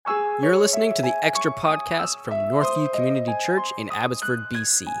You're listening to the Extra Podcast from Northview Community Church in Abbotsford,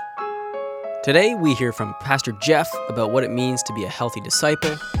 BC. Today, we hear from Pastor Jeff about what it means to be a healthy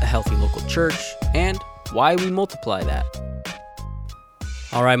disciple, a healthy local church, and why we multiply that.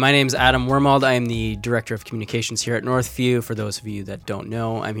 All right, my name's Adam Wormald. I am the Director of Communications here at Northview. For those of you that don't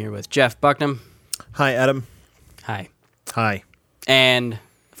know, I'm here with Jeff Bucknam. Hi, Adam. Hi. Hi. And,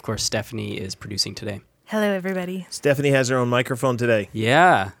 of course, Stephanie is producing today. Hello, everybody. Stephanie has her own microphone today.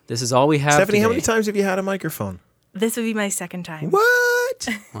 Yeah, this is all we have Stephanie, today. how many times have you had a microphone? This would be my second time. What?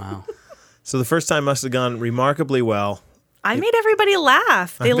 Wow. So the first time must have gone remarkably well. I made everybody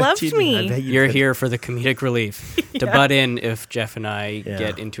laugh. They loved me. You're here for the comedic relief to butt in if Jeff and I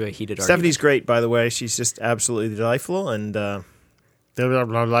get into a heated argument. Stephanie's great, by the way. She's just absolutely delightful and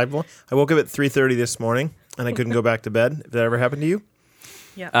delightful. I woke up at 3:30 this morning and I couldn't go back to bed. Did that ever happen to you?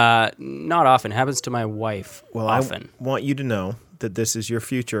 Yeah. Not often. Happens to my wife often. I want you to know that this is your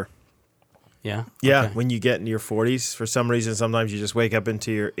future. Yeah? Yeah, Okay. when you get into your 40s, for some reason, sometimes you just wake up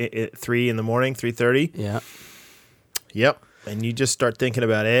into your 3 in the morning, 3:30. Yeah. Yep. And you just start thinking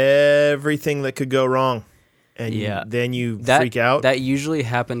about everything that could go wrong. And then you freak out. That usually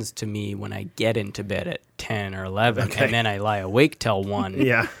happens to me when I get into bed at 10 or 11, Okay. and then I lie awake till 1.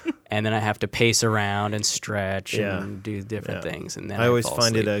 Yeah. And then I have to pace around and stretch Yeah. and do different things. And then I always fall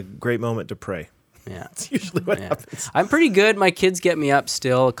find asleep. it a great moment to pray. Yeah. That's usually what happens. I'm pretty good. My kids get me up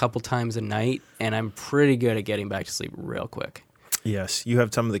still a couple times a night, and I'm pretty good at getting back to sleep real quick. Yes, you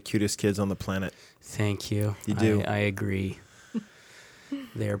have some of the cutest kids on the planet. Thank you. You do. I agree.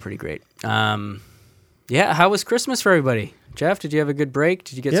 They're pretty great. Yeah, how was Christmas for everybody? Jeff, did you have a good break?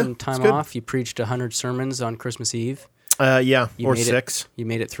 Did you get some time off? You preached 100 sermons on Christmas Eve. Yeah, You or made 6. You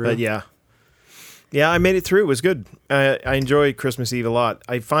made it through? But yeah. Yeah, I made it through. It was good. I enjoy Christmas Eve a lot.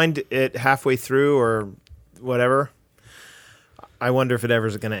 I find it halfway through or whatever, I wonder if it ever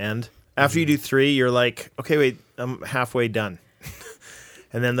is going to end. After you do 3, you're like, okay, wait, I'm halfway done.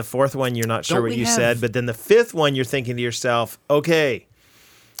 And then the 4th one, you're not sure Don't what we you have- said. But then the 5th one, you're thinking to yourself, okay,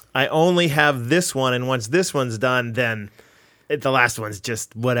 I only have this one. And once this one's done, then the last one's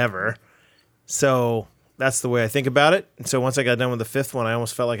just whatever. So that's the way I think about it. And so once I got done with the 5th one, I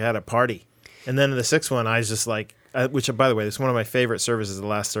almost felt like I had a party. And then in the 6th one, I was just like, which, by the way, this is one of my favorite services, the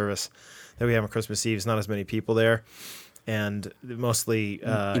last service that we have on Christmas Eve. There's not as many people there. And mostly...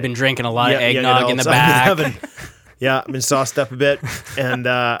 You've been drinking a lot of yeah, eggnog in the so I've back. I've been sauced up a bit. And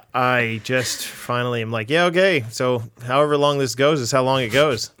I just finally am like, yeah, okay. So however long this goes is how long it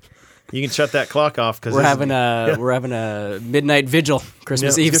goes. You can shut that clock off. Cause We're having a midnight vigil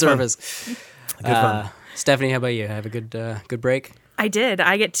Christmas Yeah, Eve good fun. service. Good fun. Stephanie, how about you? Have a good break? I did.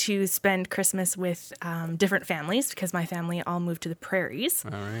 I get to spend Christmas with different families because my family all moved to the prairies.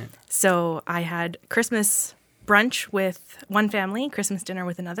 All right. So I had Christmas brunch with one family, Christmas dinner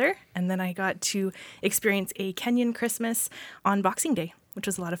with another, and then I got to experience a Kenyan Christmas on Boxing Day, which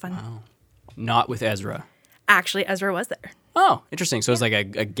was a lot of fun. Wow. Not with Ezra. Actually, Ezra was there. Oh, interesting. So it's like a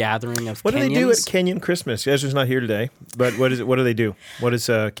gathering of What Kenyans? do they do at Kenyan Christmas? Ezra's not here today, but what is it? What do they do? What does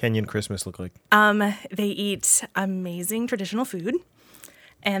Kenyan Christmas look like? They eat amazing traditional food.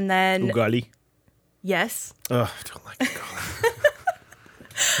 And then, Ugali. yes, Oh, I don't like ugali.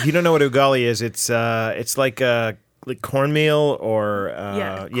 If you don't know what ugali is, it's like cornmeal or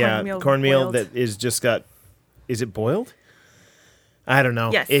cornmeal boiled. that is just got. Is it boiled? I don't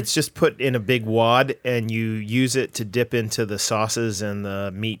know. Yes. It's just put in a big wad, and you use it to dip into the sauces and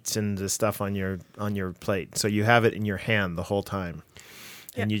the meats and the stuff on your plate. So you have it in your hand the whole time,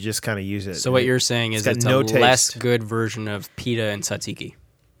 and you just kind of use it. So what you're saying is got it's no a less taste. good version of pita and tzatziki.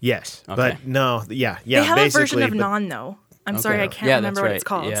 Yes, Okay. but no, yeah. they have a version basically, of but- naan, though. I'm sorry, Okay. I can't Yeah, remember that's what it's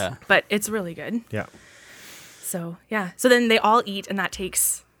right. called. Yeah. But it's really good. Yeah. So, yeah. So then they all eat, and that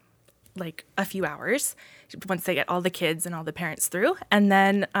takes like a few hours once they get all the kids and all the parents through. And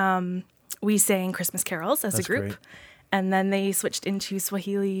then we sang Christmas carols as That's a group. great. And then they switched into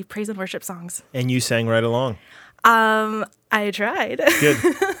Swahili praise and worship songs. And you sang right along. I tried.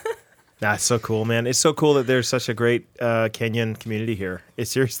 Good. That's so cool, man. It's so cool that there's such a great Kenyan community here.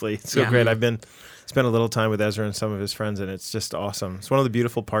 It's so Yeah. great. I've spent a little time with Ezra and some of his friends, and it's just awesome. It's one of the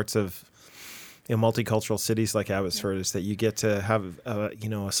beautiful parts of multicultural cities like Abbotsford is that you get to have a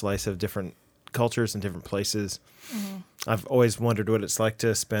slice of different cultures and different places. Mm-hmm. I've always wondered what it's like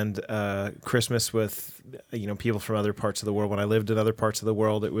to spend Christmas with people from other parts of the world. When I lived in other parts of the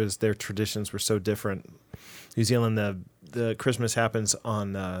world, their traditions were so different. New Zealand, the Christmas happens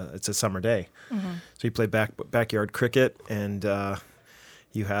on it's a summer day, so you play backyard cricket and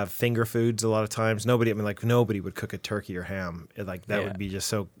you have finger foods a lot of times. Nobody would cook a turkey or ham. That would be just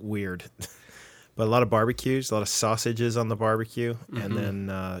so weird. But a lot of barbecues, a lot of sausages on the barbecue, and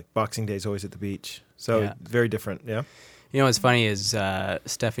then Boxing Day is always at the beach. So very different, yeah. You know what's funny is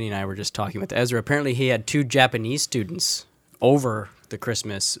Stephanie and I were just talking with Ezra. Apparently he had 2 Japanese students over the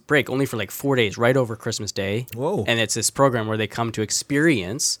Christmas break, only for like 4 days, right over Christmas Day. Whoa. And it's this program where they come to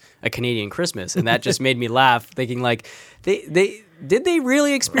experience a Canadian Christmas. And that just made me laugh, thinking like, did they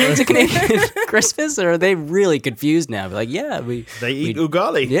really experience a Canadian Christmas? Or are they really confused now? Like, yeah, they eat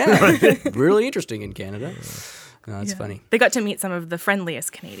ugali. Yeah, really interesting in Canada. No, that's funny. They got to meet some of the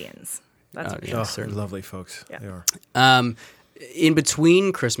friendliest Canadians. That's They're lovely folks. Yeah. They are. In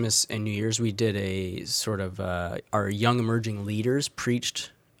between Christmas and New Year's, we did a sort of our young emerging leaders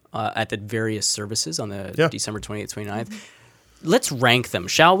preached at the various services on the December 28th, 29th. Mm-hmm. Let's rank them,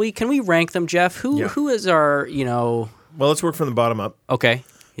 shall we? Can we rank them, Jeff? Who is our, Well, let's work from the bottom up. Okay.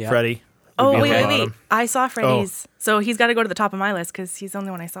 Yeah. Freddie. Oh, wait. I saw Freddie's. So he's got to go to the top of my list because he's the only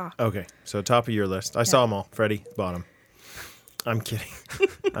one I saw. Okay. So top of your list. I saw them all. Freddie, bottom. I'm kidding.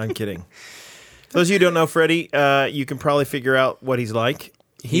 I'm kidding. For those of you who don't know Freddie, you can probably figure out what he's like.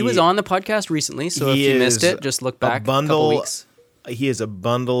 He was on the podcast recently, so if you missed it, just look back a couple weeks. He is a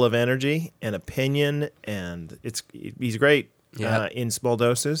bundle of energy and opinion, and he's great in small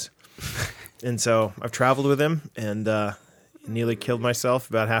doses. And so I've traveled with him and nearly killed myself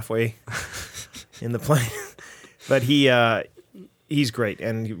about halfway in the plane. But he's great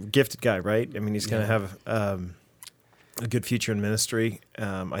and a gifted guy, right? I mean, he's going to have a good future in ministry,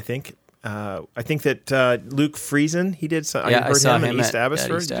 I think. I think that Luke Friesen, he did some, I heard him in East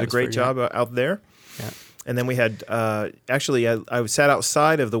Abbotsford. He did a great job out there. Yeah. And then we had, actually, I sat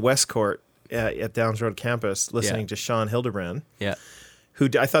outside of the West Court at Downs Road campus listening to Sean Hildebrand, who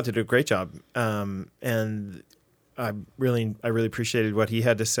I thought did a great job. And I really appreciated what he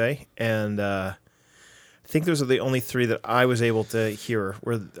had to say. And I think those are the only 3 that I was able to hear,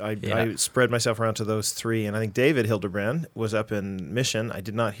 where I spread myself around to those 3. And I think David Hildebrand was up in Mission. I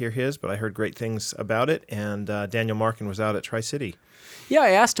did not hear his, but I heard great things about it. And Daniel Markin was out at Tri-City. Yeah,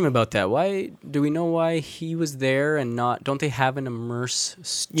 I asked him about that. Why do we know why he was there and not? Don't they have an Immerse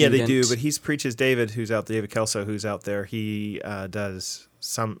student? Yeah, they do. But he preaches David Kelso, who's out there. He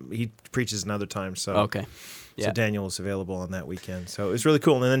he preaches another time. So okay. Yeah. So Daniel was available on that weekend. So it was really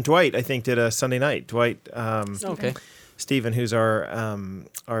cool. And then Dwight, I think, did a Sunday night. Dwight Stephen, who's our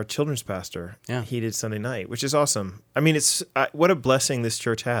children's pastor, he did Sunday night, which is awesome. I mean, it's what a blessing this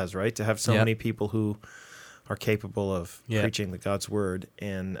church has, right? To have so many people who are capable of preaching the God's word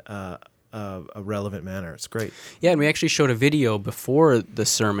in a relevant manner. It's great. Yeah, and we actually showed a video before the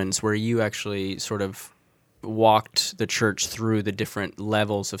sermons where you actually sort of walked the church through the different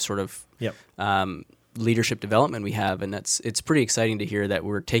levels of sort of leadership development we have, and it's pretty exciting to hear that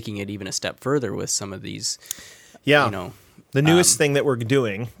we're taking it even a step further with some of these. The newest thing that we're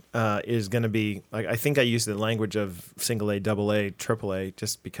doing is going to be, like, I think I used the language of single A, double A, triple A,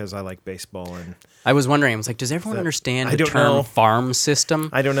 just because I like baseball. And I was wondering, I was like, does everyone understand the term farm system?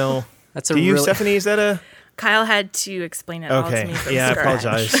 I don't know. Stephanie? Is that a? Kyle had to explain it all to me. I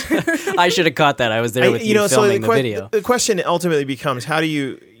apologize. I should have caught that. I was there with you filming the video. The question ultimately becomes, how do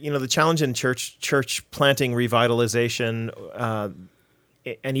you, the challenge in church planting, revitalization,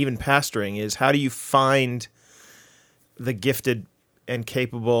 and even pastoring is, how do you find the gifted and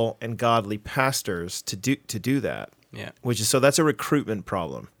capable and godly pastors to do that? Yeah. That's a recruitment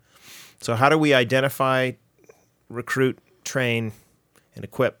problem. So how do we identify, recruit, train, and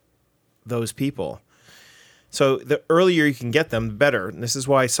equip those people? So the earlier you can get them, the better. And this is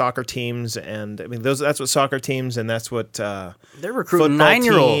why soccer teams that's what soccer teams, and that's what they're recruiting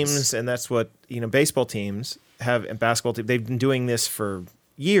 9-year-olds teams, and that's what baseball teams have, and basketball teams. They've been doing this for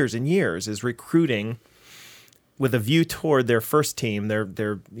years and years, is recruiting with a view toward their first team,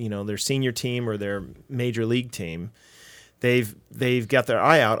 their senior team or their major league team. They've got their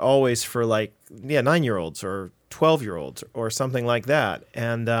eye out always for 9-year-olds or 12-year-olds or something like that,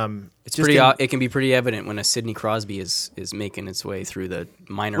 and it's it can be pretty evident when a Sidney Crosby is making its way through the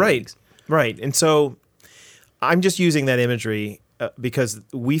minor leagues. Right. And so I'm just using that imagery because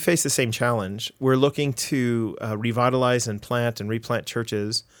we face the same challenge. We're looking to revitalize and plant and replant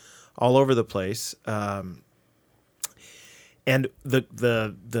churches all over the place, and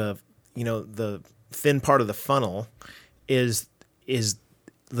the thin part of the funnel is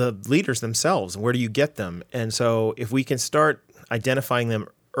the leaders themselves. Where do you get them? And so if we can start identifying them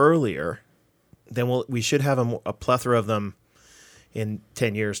earlier, then we should have a plethora of them in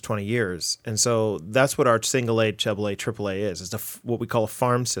 10 years, 20 years. And so that's what our single A, double A, triple A is what we call a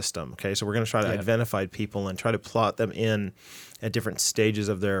farm system. Okay, so we're going to try to identify people and try to plot them in at different stages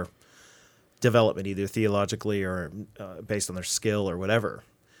of their development, either theologically or based on their skill or whatever.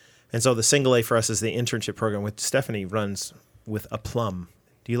 And so the single A for us is the internship program, which Stephanie runs with a plum.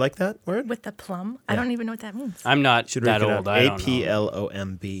 Do you like that word? With the plum? I don't even know what that means. I'm not Should that look it old. up. I don't know.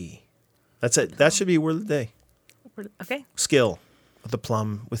 APLOMB. That's it. That should be a word of the day. Okay. Skill. With the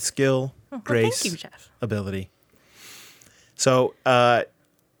plum. With skill, Well, grace, thank you, Jeff. ability. So the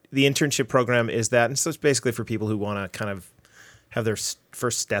internship program is that. And so it's basically for people who want to kind of have their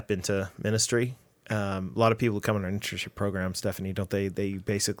first step into ministry. A lot of people who come in our internship program, Stephanie, don't they? They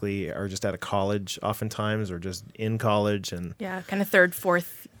basically are just out of college oftentimes, or just in college, and Yeah, kind of third,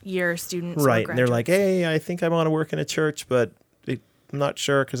 fourth year students. or right. And they're like, graduates. hey, I think I want to work in a church, but I'm not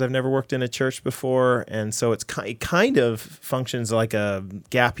sure because I've never worked in a church before. And so it kind of functions like a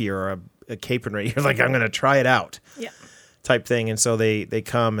gap year or a cape and rate. You're like, I'm going to try it out. Yeah. Type thing. And so they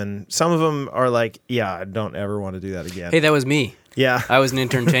come, and some of them are like, yeah, I don't ever want to do that again. Hey, that was me. Yeah. I was an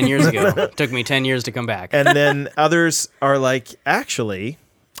intern 10 years ago. It took me 10 years to come back. And then others are like, actually,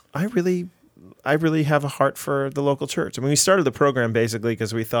 I really have a heart for the local church. I mean, we started the program basically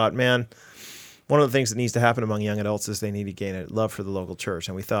because we thought, man, one of the things that needs to happen among young adults is they need to gain a love for the local church.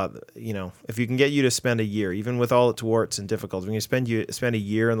 And we thought, if you can get you to spend a year, even with all its warts and difficulties, when you spend a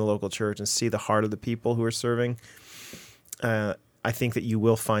year in the local church and see the heart of the people who are serving, I think that you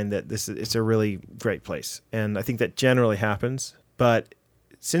will find that it's a really great place. And I think that generally happens. But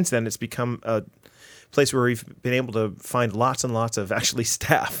since then, it's become a place where we've been able to find lots and lots of actually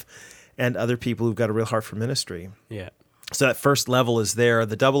staff and other people who've got a real heart for ministry. Yeah. So that first level is there.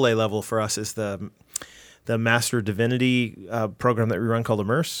 The AA level for us is the Master of Divinity program that we run called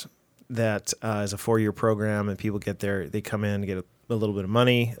Immerse. That is a 4-year program, and people get there. They come in, get a little bit of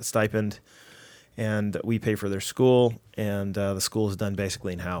money, a stipend, and we pay for their school, and the school is done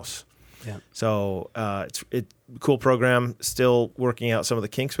basically in-house. Yeah. So it's a cool program, still working out some of the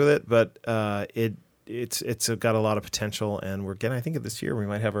kinks with it, but it's got a lot of potential, and we're getting, I think this year we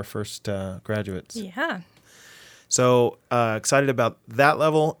might have our first graduates. Yeah. So excited about that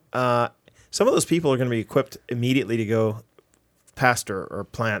level. Some of those people are going to be equipped immediately to go pastor or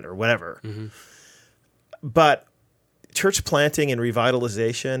plant or whatever. Mm-hmm. But church planting and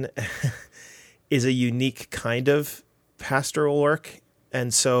revitalization is a unique kind of pastoral work.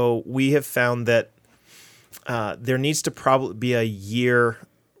 And so we have found that there needs to probably be a year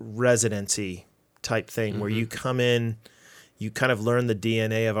residency type thing where you come in, you kind of learn the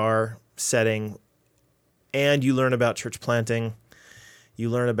DNA of our setting, and you learn about church planting. You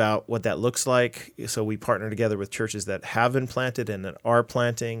learn about what that looks like. So we partner together with churches that have been planted and that are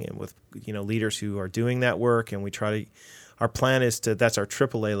planting, and with leaders who are doing that work. And we try to. Our plan is that's our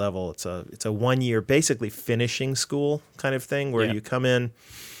AAA level. It's a 1-year, basically finishing school kind of thing where you come in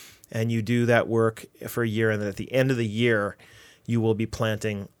and you do that work for a year, and then at the end of the year, you will be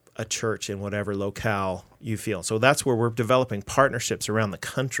planting a church in whatever locale you feel. So that's where we're developing partnerships around the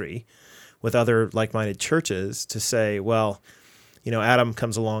country with other like-minded churches to say, well, Adam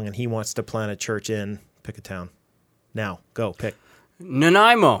comes along and he wants to plant a church in, pick a town. Now, go, pick.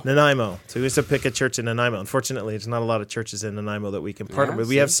 Nanaimo. So we have to pick a church in Nanaimo. Unfortunately, there's not a lot of churches in Nanaimo that we can partner with.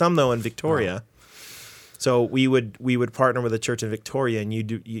 We have some, though, in Victoria. So we would partner with a church in Victoria, and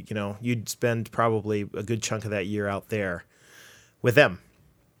you'd spend probably a good chunk of that year out there with them.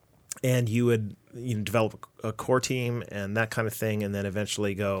 And you would develop a core team and that kind of thing, and then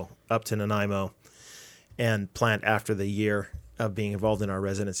eventually go up to Nanaimo and plant after the year of being involved in our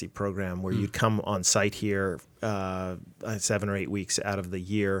residency program, where you'd come on site here 7 or 8 weeks out of the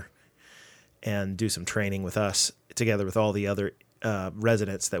year and do some training with us together with all the other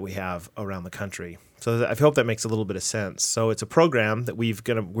residents that we have around the country. So I hope that makes a little bit of sense. So it's a program that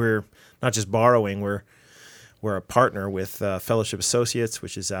we're not just borrowing, we're a partner with Fellowship Associates,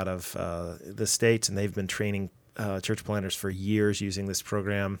 which is out of the States, and they've been training church planters for years using this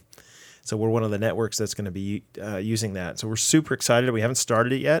program. So we're one of the networks that's going to be using that. So we're super excited. We haven't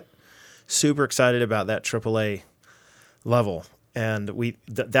started it yet. Super excited about that AAA level. And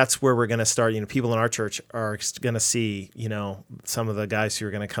that's where we're going to start. People in our church are going to see, some of the guys who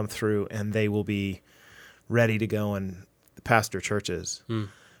are going to come through, and they will be ready to go and pastor churches.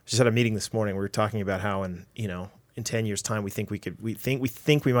 Just had a meeting this morning. We were talking about how in 10 years' time we think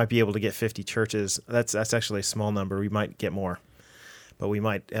we might be able to get 50 churches. That's actually a small number. We might get more. But we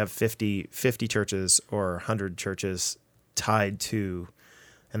might have 50 churches or 100 churches tied to,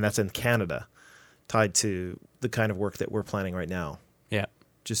 and that's in Canada, tied to the kind of work that we're planning right now. Yeah.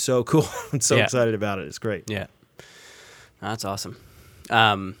 Just so cool. I'm so excited about it. It's great. Yeah. That's awesome.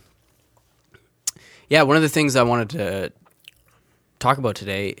 One of the things I wanted to talk about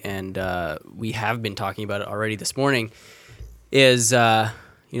today, and we have been talking about it already this morning, is,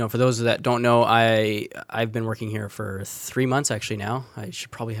 For those that don't know, I've been working here for 3 months actually now. I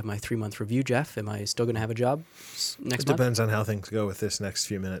should probably have my 3-month review, Jeff. Am I still going to have a job next month? Depends on how things go with this next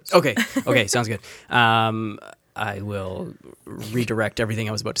few minutes. Okay, sounds good. I will redirect everything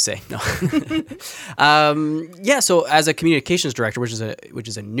I was about to say. No. So as a communications director, which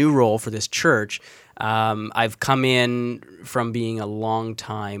is a new role for this church, I've come in from being a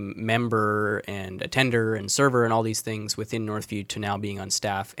long-time member and attender and server and all these things within Northview to now being on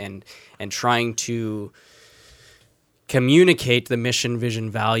staff and trying to communicate the mission, vision,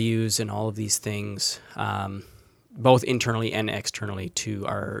 values, and all of these things, both internally and externally to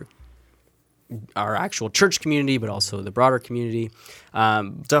our actual church community, but also the broader community.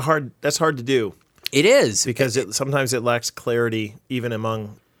 That's hard to do. It is. Because sometimes it lacks clarity even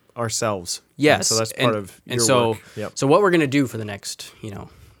among ourselves. Yes. And so that's part of your work. Yep. So what we're going to do for the next,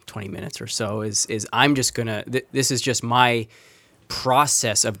 20 minutes or so is I'm just going to, this is just my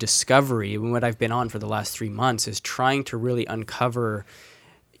process of discovery. And what I've been on for the last 3 months is trying to really uncover,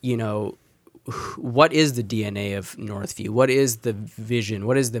 what is the DNA of Northview? What is the vision?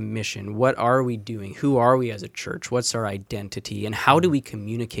 What is the mission? What are we doing? Who are we as a church? What's our identity? And how do we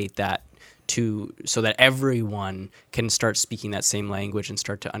communicate that so that everyone can start speaking that same language and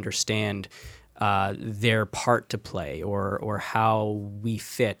start to understand their part to play or how we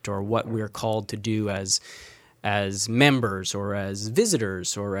fit or what we're called to do as members or as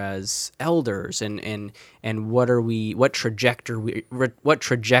visitors or as elders and what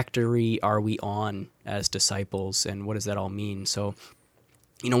trajectory are we on as disciples, and what does that all mean? So,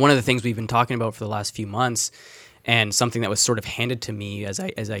 one of the things we've been talking about for the last few months, and something that was sort of handed to me as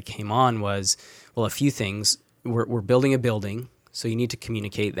I came on was, well, a few things. We're building a building, so you need to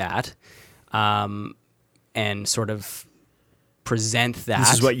communicate that, and sort of present that.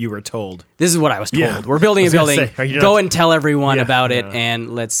 This is what you were told. This is what I was told. Yeah. We're building a building. Go and tell everyone about it, Yeah.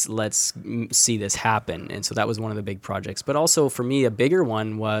 and let's see this happen. And so that was one of the big projects. But also for me, a bigger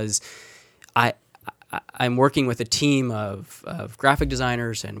one was I'm working with a team of graphic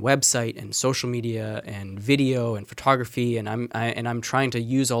designers and website and social media and video and photography, and I'm trying to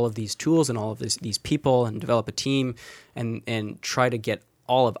use all of these tools and all of these people and develop a team and try to get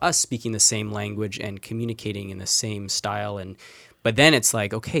all of us speaking the same language and communicating in the same style. But then it's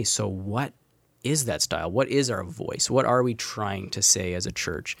like, okay, so what is that style? What is our voice? What are we trying to say as a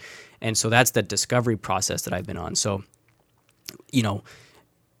church? And so that's the discovery process that I've been on. So,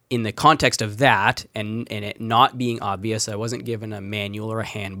 in the context of that and it not being obvious, I wasn't given a manual or a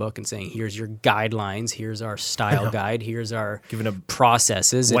handbook and saying, here's your guidelines, here's our style guide, here's our given a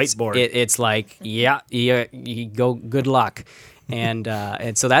processes. whiteboard. It's like, you go, good luck.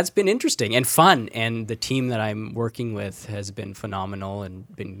 And so that's been interesting and fun. And the team that I'm working with has been phenomenal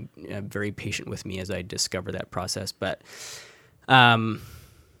and been very patient with me as I discover that process. But another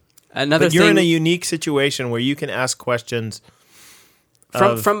But you're thing, in a unique situation where you can ask questions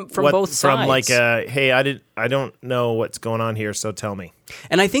from both sides. From like, hey, I don't know what's going on here, so tell me.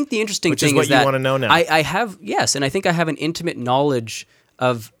 And I think the interesting Which thing is what is you that want to know now. I have, yes, and I think I have an intimate knowledge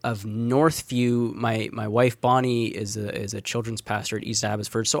of Northview. My wife Bonnie is a children's pastor at East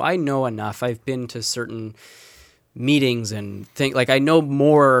Abbotsford, so I know enough. I've been to certain meetings and I know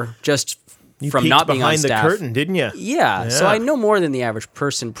more just from not being on behind staff. the curtain, didn't you? Yeah, so I know more than the average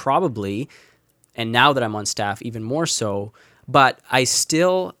person probably, and now that I'm on staff, even more so. But I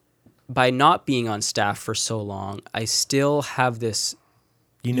still, by not being on staff for so long, I still have this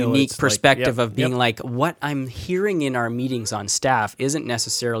unique perspective of being like, what I'm hearing in our meetings on staff isn't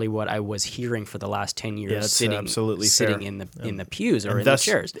necessarily what I was hearing for the last 10 years sitting in the pews or in the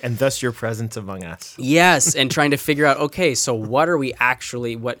chairs. And thus your presence among us. Yes, and trying to figure out, okay, so what are we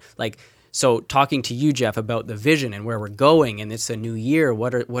actually, so talking to you, Jeff, about the vision and where we're going, and it's a new year,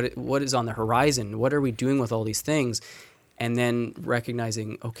 what is on the horizon, what are we doing with all these things? And then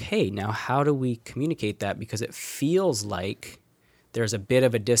recognizing, okay, now how do we communicate that? Because it feels like there's a bit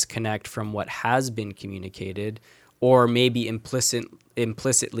of a disconnect from what has been communicated or maybe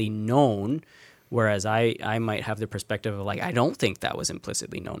implicitly known, whereas I might have the perspective of I don't think that was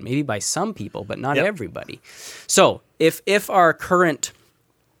implicitly known, maybe by some people, but not everybody. So if our current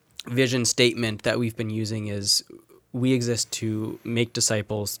vision statement that we've been using is we exist to make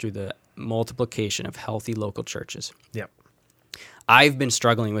disciples through the multiplication of healthy local churches. Yep. I've been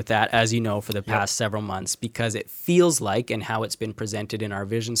struggling with that, as you know, for the past several months because it feels like, and how it's been presented in our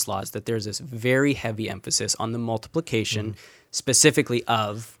vision slots, that there's this very heavy emphasis on the multiplication specifically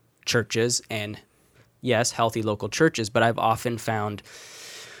of churches and, yes, healthy local churches. But I've often found,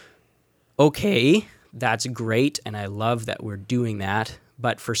 okay, that's great, and I love that we're doing that.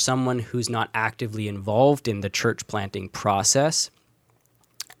 But for someone who's not actively involved in the church planting process,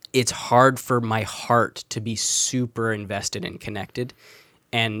 it's hard for my heart to be super invested and connected.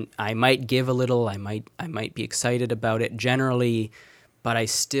 And I might give a little, I might be excited about it generally, but I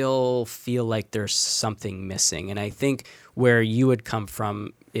still feel like there's something missing. And I think where you would come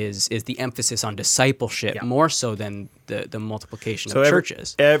from is the emphasis on discipleship more so than the multiplication of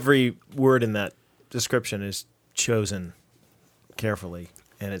churches. Every word in that description is chosen carefully,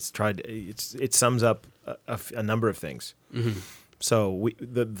 and it sums up a number of things. Mm-hmm. So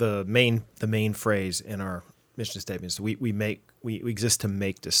the main phrase in our mission statement is we exist to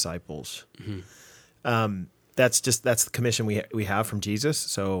make disciples. Mm-hmm. That's the commission we have from Jesus.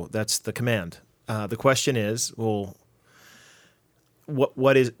 So that's the command. The question is, well,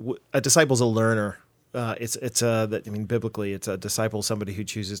 what is a disciple's a learner? Biblically, it's a disciple, somebody who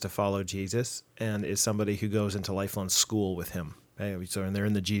chooses to follow Jesus and is somebody who goes into lifelong school with him. Okay? So, and they're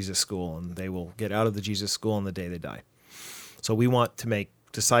in the Jesus school, and they will get out of the Jesus school on the day they die. So we want to make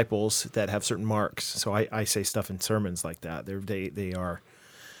disciples that have certain marks. So I say stuff in sermons like that. They are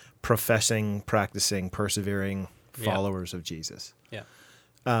professing, practicing, persevering followers of Jesus. Yeah.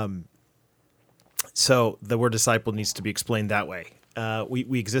 So the word disciple needs to be explained that way.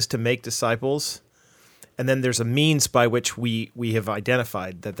 We exist to make disciples, and then there's a means by which we have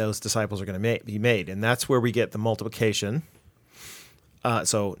identified that those disciples are going to be made, and that's where we get the multiplication.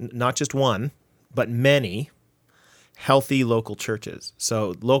 So not just one, but many healthy local churches.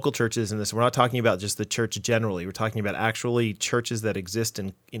 So local churches in this, we're not talking about just the church generally. We're talking about actually churches that exist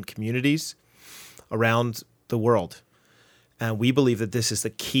in communities around the world. And we believe that this is the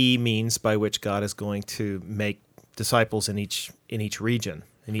key means by which God is going to make disciples in each region,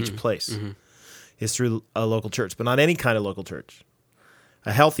 in each place, is through a local church, but not any kind of local church,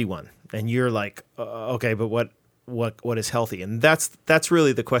 a healthy one. And you're like, okay, but what is healthy? And that's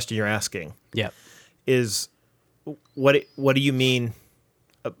really the question you're asking. Yeah, is what do you mean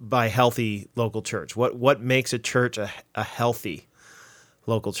by healthy local church? What makes a church a healthy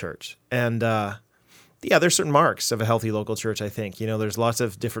local church? And there's certain marks of a healthy local church. I think there's lots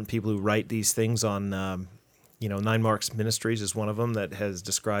of different people who write these things on. 9 Marks Ministries is one of them that has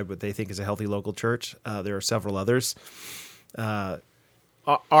described what they think is a healthy local church. There are several others. Our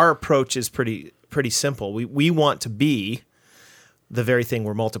approach is pretty simple. We want to be the very thing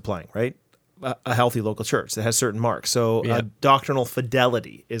we're multiplying, right? A healthy local church that has certain marks. So doctrinal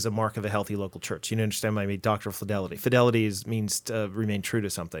fidelity is a mark of a healthy local church. You understand what I mean? Doctrinal fidelity. Fidelity means to remain true to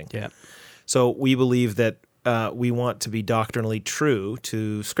something. Yeah. So we believe that we want to be doctrinally true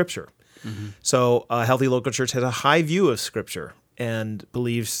to Scripture. Mm-hmm. So a healthy local church has a high view of Scripture and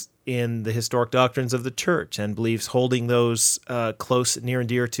believes in the historic doctrines of the church and believes holding those close, near and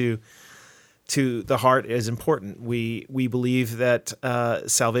dear to the heart is important. We believe that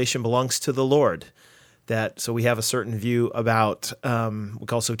salvation belongs to the Lord. So we have a certain view about we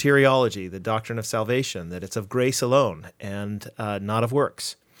call soteriology, the doctrine of salvation, that it's of grace alone and not of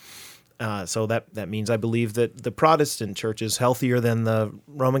works. So that means I believe that the Protestant church is healthier than the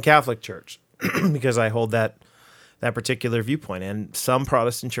Roman Catholic Church because I hold that particular viewpoint. And some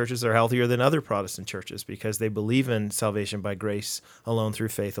Protestant churches are healthier than other Protestant churches because they believe in salvation by grace alone, through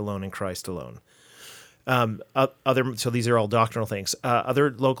faith alone, in Christ alone. So these are all doctrinal things.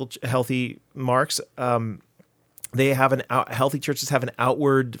 Other local healthy marks, healthy churches have an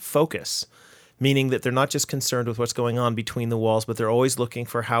outward focus, meaning that they're not just concerned with what's going on between the walls, but they're always looking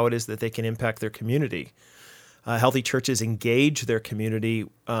for how it is that they can impact their community. Healthy churches engage their community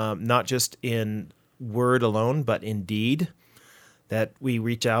not just in word alone, but in deed, that we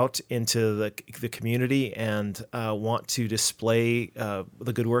reach out into the community and want to display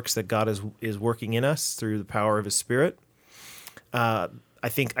the good works that God is working in us through the power of His Spirit. I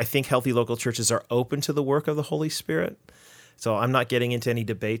think healthy local churches are open to the work of the Holy Spirit. So I'm not getting into any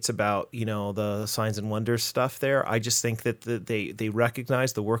debates about the signs and wonders stuff there. I just think that they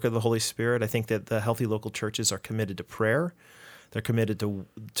recognize the work of the Holy Spirit. I think that the healthy local churches are committed to prayer. They're committed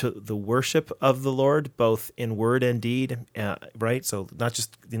to the worship of the Lord, both in word and deed, right? So not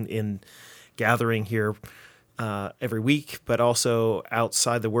just in gathering here every week, but also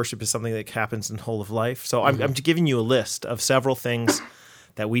outside. The worship is something that happens in the whole of life. So I'm giving you a list of several things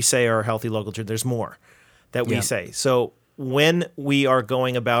that we say are healthy local church. There's more that we say. So when we are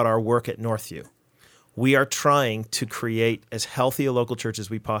going about our work at Northview, we are trying to create as healthy a local church as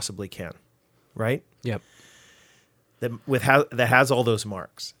we possibly can, right? Yep. That has all those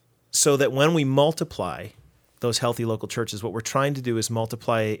marks, so that when we multiply those healthy local churches, what we're trying to do is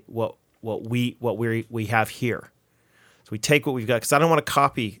multiply what we have here. So we take what we've got, because I don't want to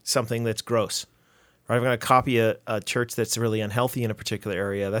copy something that's gross. Right? I'm going to copy a church that's really unhealthy in a particular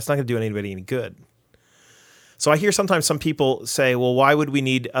area. That's not going to do anybody any good. So I hear sometimes some people say, well, why would we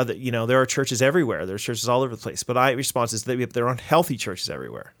need other, there are churches everywhere. There's churches all over the place. But my response is that there aren't healthy churches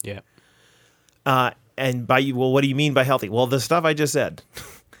everywhere. Yeah. And what do you mean by healthy? Well, the stuff I just said,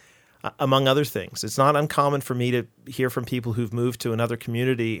 among other things. It's not uncommon for me to hear from people who've moved to another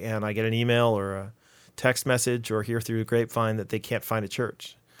community and I get an email or a text message or hear through a grapevine that they can't find a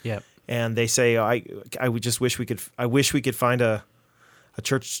church. Yeah. And they say, I would just wish we could find a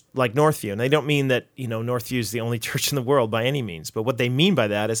church like Northview. And they don't mean that, Northview is the only church in the world by any means. But what they mean by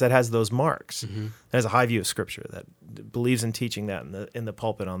that is that has those marks. Mm-hmm. That has a high view of Scripture, that believes in teaching that in the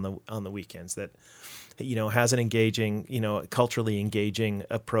pulpit on the weekends, that has an engaging, culturally engaging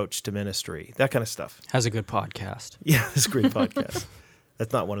approach to ministry, that kind of stuff. Has a good podcast. Yeah, it's a great podcast.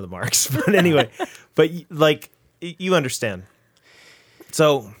 That's not one of the marks. But anyway, you understand.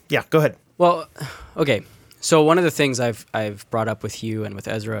 So, yeah, go ahead. Well, okay. So one of the things I've brought up with you and with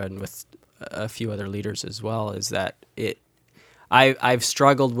Ezra and with a few other leaders as well is that I've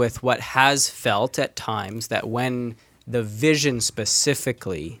struggled with what has felt at times that when the vision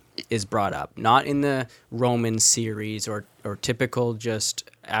specifically is brought up, not in the Roman series or typical just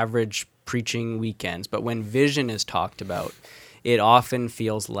average preaching weekends, but when vision is talked about, it often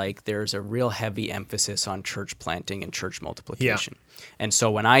feels like there's a real heavy emphasis on church planting and church multiplication. Yeah. And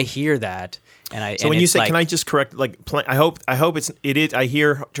so when I hear that, so when you say, can I just correct? I hope it is. I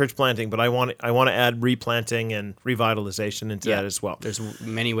hear church planting, but I want to add replanting and revitalization into that as well. There's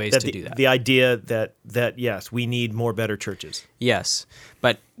many ways to do that. The idea that yes, we need more better churches. Yes,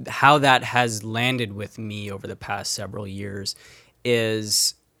 but how that has landed with me over the past several years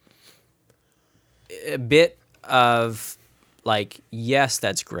is a bit of yes,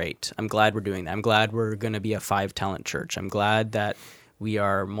 that's great. I'm glad we're doing that. I'm glad we're going to be a 5-talent church. I'm glad that we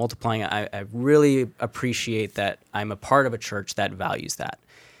are multiplying. I really appreciate that I'm a part of a church that values that.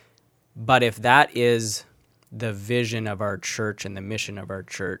 But if that is the vision of our church and the mission of our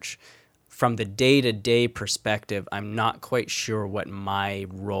church, from the day-to-day perspective, I'm not quite sure what my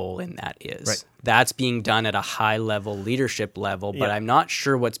role in that is. Right. That's being done at a high-level leadership level, but I'm not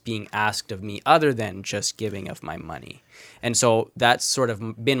sure what's being asked of me other than just giving of my money. And so that's sort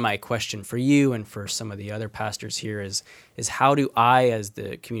of been my question for you and for some of the other pastors here is how do I, as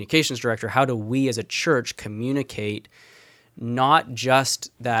the communications director, how do we as a church communicate not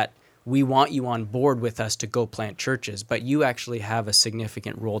just that we want you on board with us to go plant churches, but you actually have a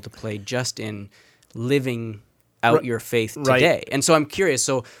significant role to play just in living out your faith today. Right. And so I'm curious,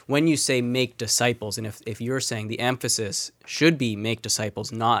 so when you say make disciples, and if you're saying the emphasis should be make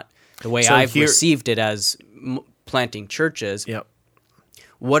disciples, not the way I've received it as planting churches,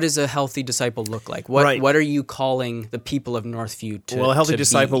 what does a healthy disciple look like? What are you calling the people of Northview to be? Well, a healthy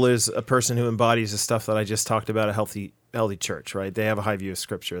disciple is a person who embodies the stuff that I just talked about, a healthy church, right? They have a high view of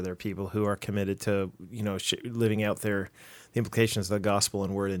Scripture. They're people who are committed to, living out the implications of the gospel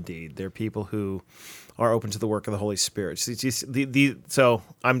in word and deed. They're people who are open to the work of the Holy Spirit. So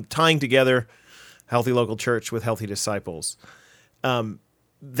I'm tying together healthy local church with healthy disciples.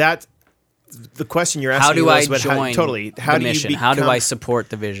 The question you're asking how do I join how the do mission? How do I support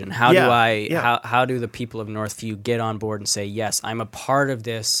the vision? How do the people of Northview get on board and say, yes, I'm a part of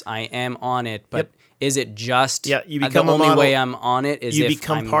this, I am on it, but is it just you become the only way I'm on it is you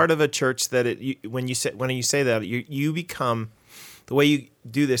become part of a church that when you say that you become, the way you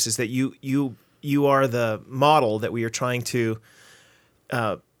do this is that you are the model that we are trying to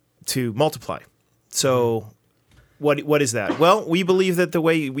multiply. So what is that? Well, we believe that the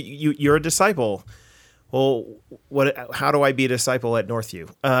way you're a disciple. Well, how do I be a disciple at Northview?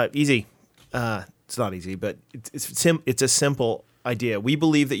 Easy. It's not easy, but it's a simple idea. We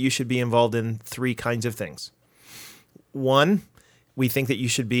believe that you should be involved in 3 kinds of things. One, we think that you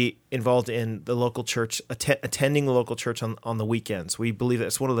should be involved in the local church, attending the local church on the weekends. We believe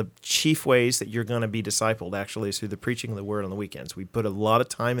that's one of the chief ways that you're going to be discipled, actually, is through the preaching of the word on the weekends. We put a lot of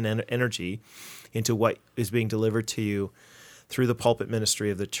time and energy into what is being delivered to you through the pulpit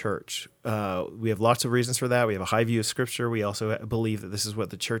ministry of the church. We have lots of reasons for that. We have a high view of Scripture. We also believe that this is what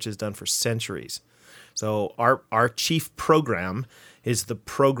the church has done for centuries. So our chief program is the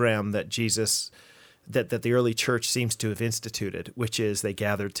program that Jesus, that the early church seems to have instituted, which is they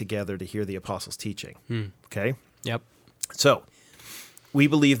gathered together to hear the apostles' teaching. Okay? Yep. So we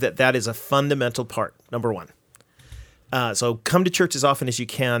believe that is a fundamental part, number one. So come to church as often as you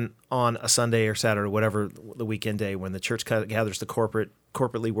can on a Sunday or Saturday, whatever the weekend day, when the church gathers to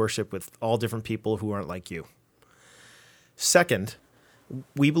corporately worship with all different people who aren't like you. Second,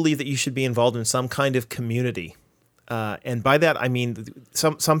 we believe that you should be involved in some kind of community. And by that, I mean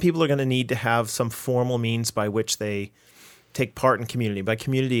some people are going to need to have some formal means by which they take part in community. By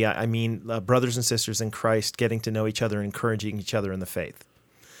community, I mean brothers and sisters in Christ getting to know each other and encouraging each other in the faith.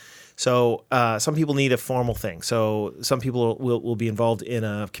 So some people need a formal thing. So some people will be involved in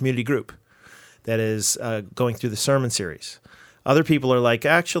a community group that is going through the sermon series. Other people are like,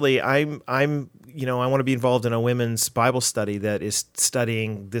 actually, I want to be involved in a women's Bible study that is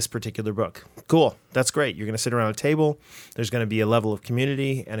studying this particular book. Cool. That's great. You're going to sit around a table. There's going to be a level of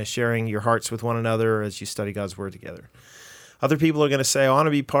community and a sharing your hearts with one another as you study God's word together. Other people are going to say, I want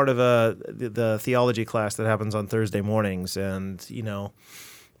to be part of the theology class that happens on Thursday mornings. And,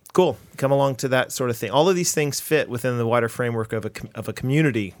 cool. Come along to that sort of thing. All of these things fit within the wider framework of a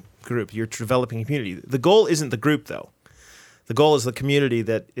community group. You're developing a community. The goal isn't the group, though. The goal is the community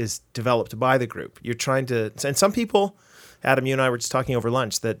that is developed by the group. You're trying to, and some people, Adam, you and I were just talking over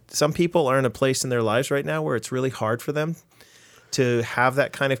lunch, that some people are in a place in their lives right now where it's really hard for them to have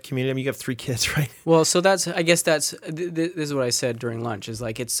that kind of community. I mean, you have 3 kids, right? Well, so this is what I said during lunch, is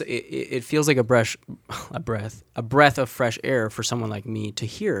like it feels like a breath of fresh air for someone like me to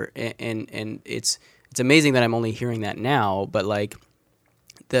hear. And it's amazing that I'm only hearing that now, but like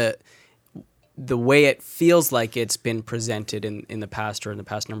the way it feels like it's been presented in the past or in the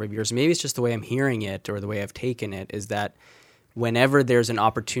past number of years, maybe it's just the way I'm hearing it or the way I've taken it, is that whenever there's an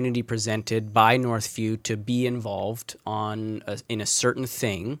opportunity presented by Northview to be involved in a certain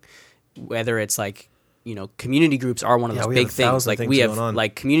thing, whether it's like, community groups are one of those big things. Like we have,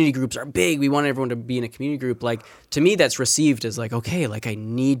 like community groups are big. We want everyone to be in a community group. Like to me, that's received as like, okay, like I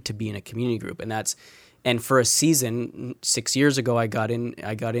need to be in a community group, and for a season 6 years ago, I got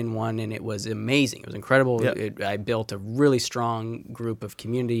in one, and it was amazing. It was incredible. Yep. I built a really strong group of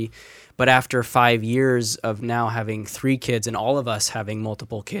community. But after 5 years of now having 3 kids and all of us having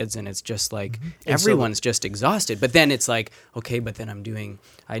multiple kids, and it's just like everyone's just exhausted. But then it's like, okay, but then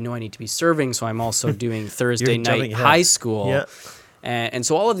I know I need to be serving, so I'm also doing Thursday night high school. Yeah. And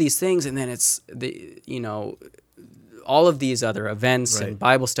so all of these things, and then it's all of these other events and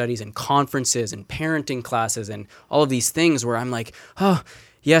Bible studies and conferences and parenting classes and all of these things where I'm like, oh,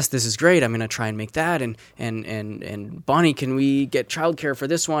 yes, this is great. I'm going to try and make that. And Bonnie, can we get childcare for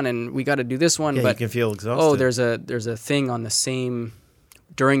this one? And we got to do this one. Yeah, but you can feel exhausted. Oh, there's a thing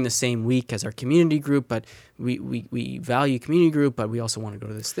during the same week as our community group, but we value community group, but we also want to go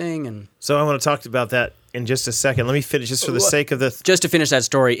to this thing. And so I want to talk about that in just a second. Let me finish just for the sake of the... Just to finish that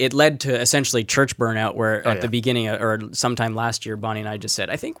story, it led to essentially church burnout, where the beginning or sometime last year, Bonnie and I just said,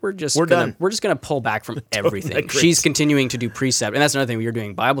 I think we're just going to pull back from everything. She's continuing to do precept. And that's another thing, we were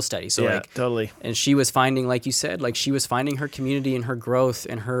doing Bible study. So totally. And she was finding, like you said, like she was finding her community and her growth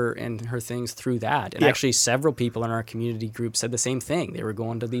and her things through that. And actually several people in our community group said the same thing. They were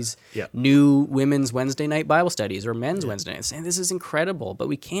going to these new women's Wednesday night Bible studies or men's Wednesday night, saying this is incredible, but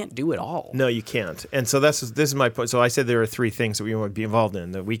we can't do it all. No, you can't. And so this is my point. So I said there are 3 things that we want to be involved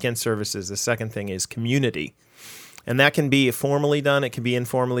in. The weekend services. The second thing is community. And that can be formally done. It can be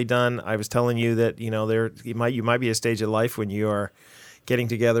informally done. I was telling you that, you might be a stage of life when you are getting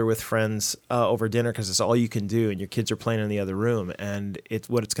together with friends over dinner because it's all you can do and your kids are playing in the other room. And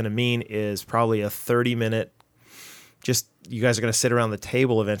what it's going to mean is probably a 30-minute, just you guys are going to sit around the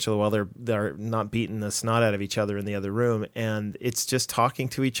table eventually while they're not beating the snot out of each other in the other room. And it's just talking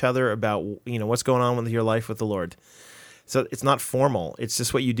to each other about, what's going on with your life with the Lord. So it's not formal. It's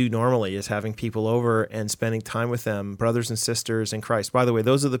just what you do normally, is having people over and spending time with them, brothers and sisters in Christ. By the way,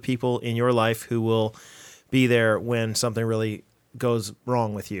 those are the people in your life who will be there when something really goes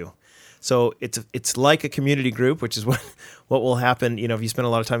wrong with you. So it's like a community group, which is what will happen. If you spend a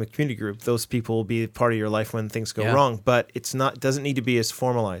lot of time in a community group, those people will be part of your life when things go wrong. But doesn't need to be as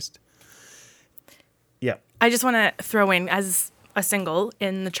formalized. Yeah. I just want to throw in, as a single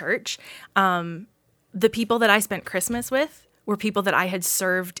in the church, the people that I spent Christmas with were people that I had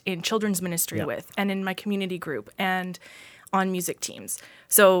served in children's ministry with, and in my community group, and on music teams.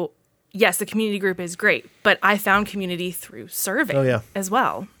 So yes, the community group is great, but I found community through serving as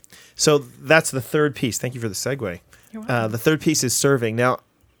well. So that's the third piece. Thank you for the segue. You're welcome. The third piece is serving. Now,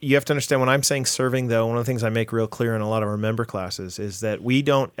 you have to understand, when I'm saying serving, though, one of the things I make real clear in a lot of our member classes is that we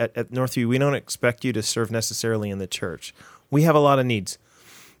don't, at Northview, we don't expect you to serve necessarily in the church. We have a lot of needs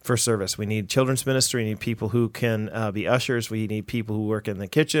for service. We need children's ministry. We need people who can be ushers. We need people who work in the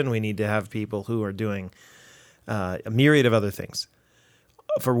kitchen. We need to have people who are doing a myriad of other things.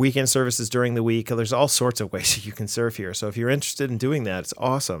 For weekend services during the week, there's all sorts of ways that you can serve here. So if you're interested in doing that, it's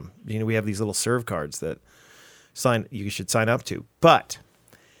awesome. We have these little serve cards that you should sign up to. But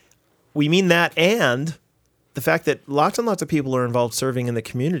we mean that, and the fact that lots and lots of people are involved serving in the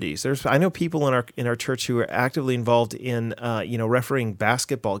communities. I know people in our church who are actively involved in refereeing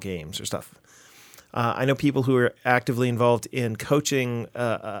basketball games or stuff. I know people who are actively involved in coaching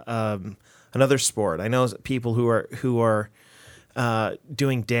another sport. I know people who are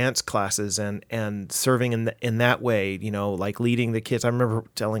doing dance classes and serving in that way, like leading the kids. I remember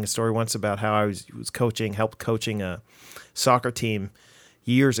telling a story once about how I was helped coaching a soccer team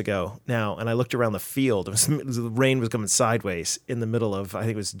years ago now, and I looked around the field. The rain was coming sideways in the middle of, I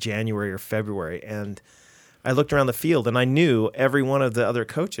think it was January or February, and I looked around the field, and I knew every one of the other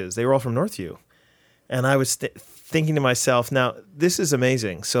coaches. They were all from Northview. And I was thinking to myself, now, this is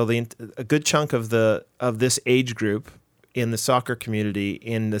amazing. So a good chunk of this age group in the soccer community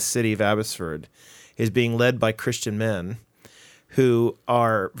in the city of Abbotsford is being led by Christian men who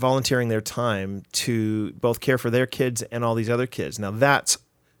are volunteering their time to both care for their kids and all these other kids. Now, that's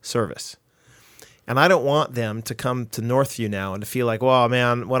service. And I don't want them to come to Northview now and to feel like, well,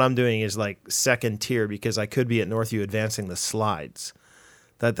 man, what I'm doing is like second tier because I could be at Northview advancing the slides.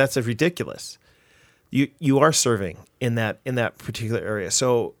 That's ridiculous. You are serving in that particular area.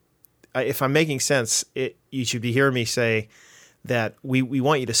 So if I'm making sense, you should be hearing me say that we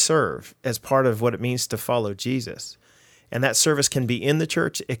want you to serve as part of what it means to follow Jesus. And that service can be in the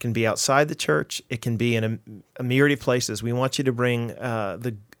church. It can be outside the church. It can be in a myriad of places. We want you to bring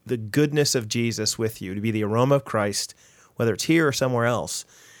the goodness of Jesus with you, to be the aroma of Christ, whether it's here or somewhere else,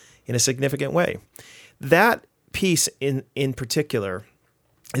 in a significant way. That piece in particular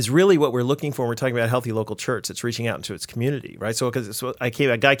is really what we're looking for when we're talking about a healthy local church that's reaching out into its community, right? So because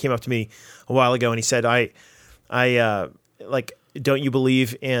a guy came up to me a while ago and he said, I don't you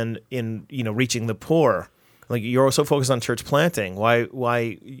believe in reaching the poor? Like, you're so focused on church planting. Why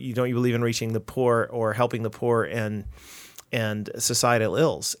don't you believe in reaching the poor or helping the poor and societal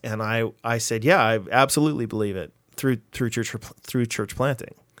ills? And I said, yeah, I absolutely believe it through church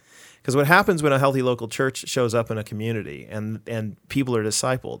planting. Because what happens when a healthy local church shows up in a community and people are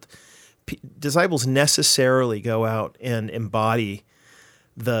discipled, disciples necessarily go out and embody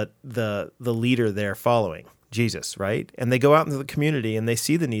the leader they're following, Jesus, right? And they go out into the community and they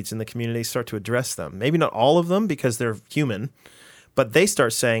see the needs in the community, start to address them. Maybe not all of them because they're human, but they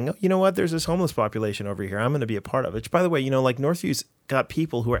start saying, oh, you know what, there's this homeless population over here. I'm going to be a part of it. Which, by the way, like Northview's got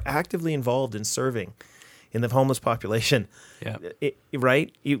people who are actively involved in serving in the homeless population, yeah.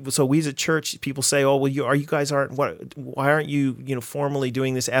 Right? So we as a church, people say, "Oh, well, why aren't you, formally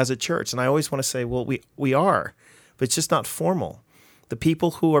doing this as a church?" And I always want to say, "Well, we are, but it's just not formal." The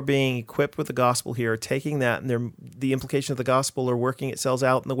people who are being equipped with the gospel here are taking that, and the implication of the gospel are working itself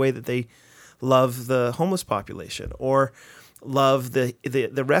out in the way that they love the homeless population, or love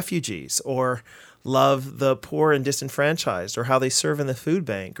the refugees, or love the poor and disenfranchised, or how they serve in the food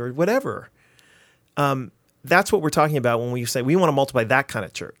bank, or whatever. That's what we're talking about when we say we want to multiply that kind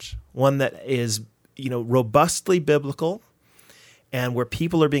of church, one that is, robustly biblical, and where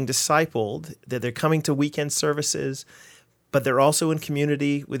people are being discipled, that they're coming to weekend services, but they're also in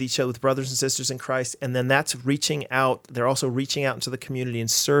community with each other, with brothers and sisters in Christ, and then that's reaching out. They're also reaching out into the community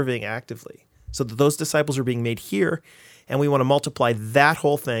and serving actively, so that those disciples are being made here, and we want to multiply that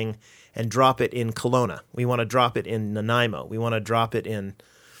whole thing and drop it in Kelowna. We want to drop it in Nanaimo. We want to drop it in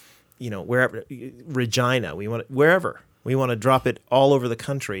wherever, Regina, wherever. We want to drop it all over the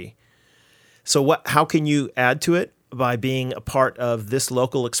country. So how can you add to it? By being a part of this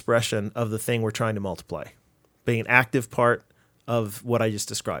local expression of the thing we're trying to multiply. Being an active part of what I just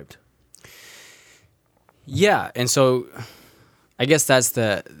described. Yeah, and so I guess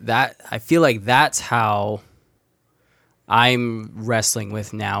I feel like that's how I'm wrestling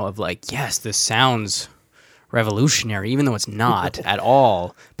with now of like, yes, this sounds revolutionary, even though it's not at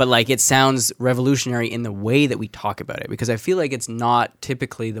all, but it sounds revolutionary in the way that we talk about it, because I feel like it's not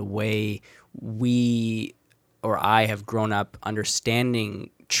typically the way we or I have grown up understanding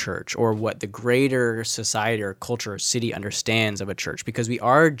church, or what the greater society or culture or city understands of a church, because we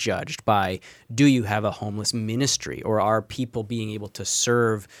are judged by, do you have a homeless ministry, or are people being able to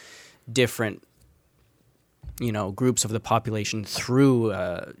serve different groups of the population through,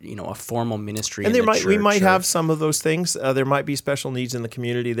 a formal ministry. And we might have some of those things. There might be special needs in the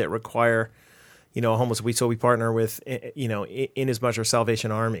community that require, a homeless. We partner with, Inasmuch our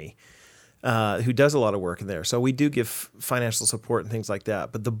Salvation Army, who does a lot of work in there. So we do give financial support and things like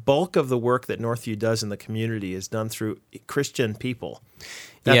that. But the bulk of the work that Northview does in the community is done through Christian people.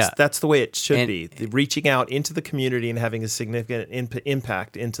 That's the way it should be. Reaching out into the community and having a significant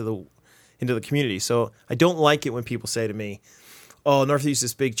impact into the community. So I don't like it when people say to me, "Oh, Northview's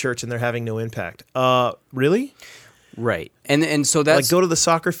this big church and they're having no impact." Really? Right. And so that's go to the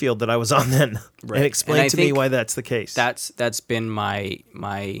soccer field that I was on then, right, and explain to me why that's the case. That's been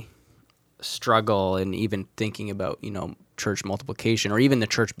my struggle, and even thinking about church multiplication or even the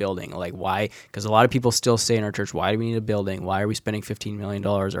church building. Like why? Because a lot of people still say in our church, why do we need a building? Why are we spending $15 million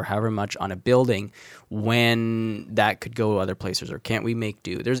or however much on a building when that could go other places, or can't we make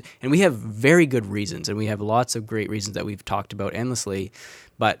do? And we have very good reasons, and we have lots of great reasons that we've talked about endlessly.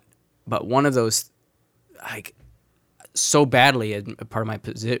 But one of those, like, so badly, a part of my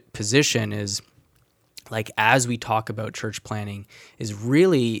position is, like, as we talk about church planning, is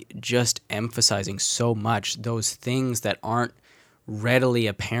really just emphasizing so much those things that aren't readily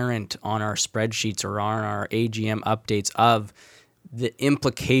apparent on our spreadsheets or on our AGM updates of the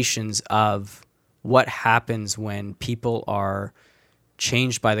implications of what happens when people are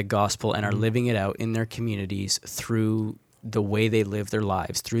changed by the gospel and are living it out in their communities through the way they live their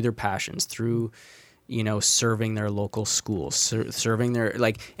lives, through their passions, through serving their local schools, serving their,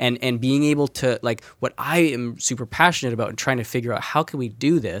 like, and being able to, like, what I am super passionate about and trying to figure out how can we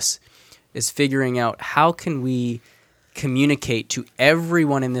do this is figuring out how can we communicate to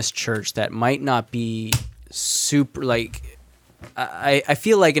everyone in this church that might not be super, like, I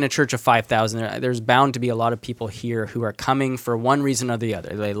feel like in a church of 5,000, there's bound to be a lot of people here who are coming for one reason or the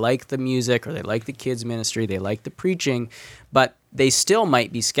other. They like the music, or they like the kids ministry, they like the preaching, but they still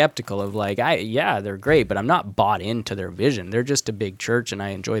might be skeptical of, like, they're great, but I'm not bought into their vision. They're just a big church and I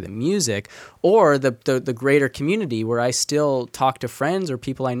enjoy the music. Or the greater community where I still talk to friends or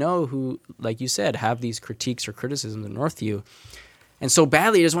people I know who, like you said, have these critiques or criticisms of Northview. And so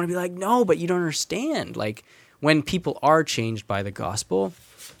badly, I just want to be like, no, but you don't understand. Like, when people are changed by the gospel,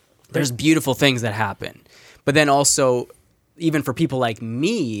 there's beautiful things that happen. But then also, even for people like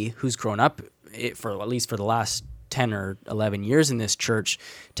me, who's grown up for at least for the last 10 or 11 years in this church,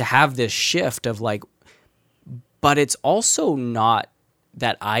 to have this shift of, like, but it's also not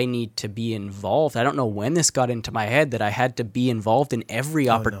that I need to be involved. I don't know when this got into my head that I had to be involved in every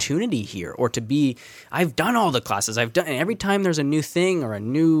opportunity here, or to be, I've done all the classes, and every time there's a new thing or a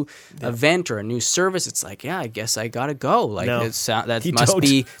new event or a new service, it's like, I guess I gotta go. Like,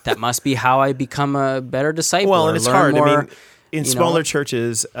 that must be how I become a better disciple. Well, and it's hard. More, I mean, in smaller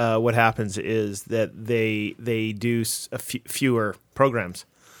churches, what happens is that they do fewer programs,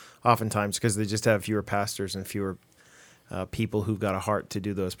 oftentimes, because they just have fewer pastors and fewer people who've got a heart to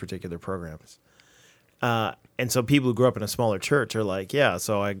do those particular programs. And so people who grew up in a smaller church are like,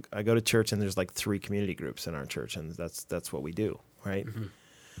 so I go to church and there's like 3 community groups in our church, and that's what we do, right? Mm-hmm.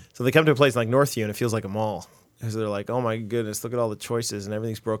 So they come to a place like Northview and it feels like a mall, because they're like, oh my goodness, look at all the choices, and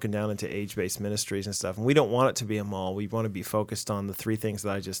everything's broken down into age-based ministries and stuff. And we don't want it to be a mall. We want to be focused on the 3 things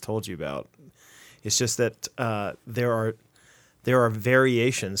that I just told you about. It's just that there are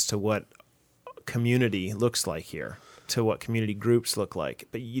variations to what community looks like here, to what community groups look like.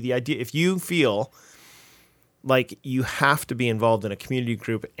 But the idea, if you feel like you have to be involved in a community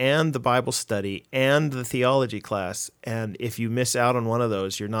group and the Bible study and the theology class, and if you miss out on one of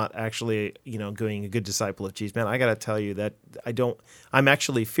those, you're not actually, being a good disciple of Jesus. Man, I got to tell you that I'm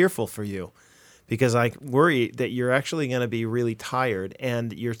actually fearful for you, because I worry that you're actually going to be really tired,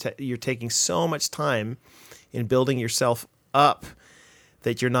 and you're taking so much time in building yourself up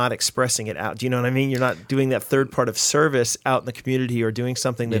that you're not expressing it out. Do you know what I mean? You're not doing that third part of service out in the community, or doing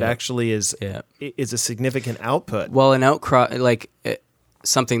something that actually is a significant output. Well, an outcry,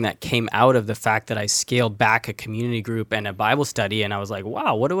 something that came out of the fact that I scaled back a community group and a Bible study, and I was like,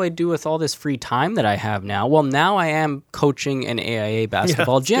 wow, what do I do with all this free time that I have now? Well, now I am coaching an AIA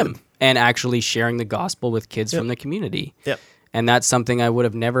basketball gym and actually sharing the gospel with kids from the community. Yep. And that's something I would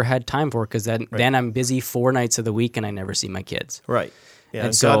have never had time for, because then I'm busy 4 nights of the week and I never see my kids. Right. Yeah,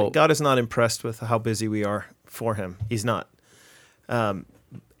 and so God is not impressed with how busy we are for Him. He's not. And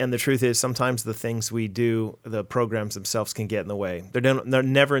the truth is, sometimes the things we do, the programs themselves, can get in the way. They're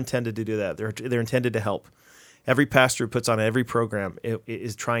never intended to do that. They're intended to help. Every pastor who puts on every program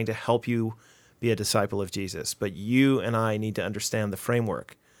is trying to help you be a disciple of Jesus. But you and I need to understand the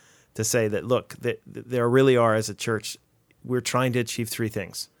framework to say that, look, that there really are, as a church, we're trying to achieve 3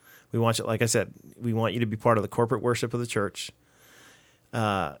 things. We want you, like I said, we want you to be part of the corporate worship of the church.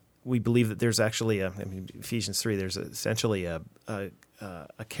 We believe that there's actually Ephesians 3, there's essentially a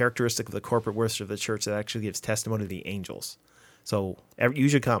characteristic of the corporate worship of the church that actually gives testimony to the angels. So you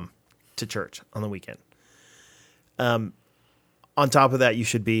should come to church on the weekend. On top of that, you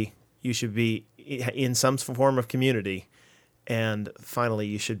should be in some form of community, and finally,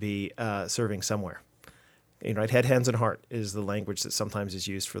 you should be serving somewhere. Head, hands, and heart is the language that sometimes is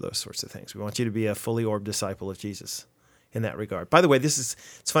used for those sorts of things. We want you to be a fully orbed disciple of Jesus in that regard. By the way, it's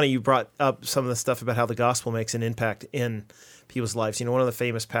funny you brought up some of the stuff about how the gospel makes an impact in people's lives. One of the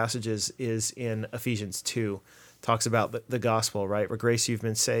famous passages is in Ephesians 2, talks about the gospel, right? Where grace, you've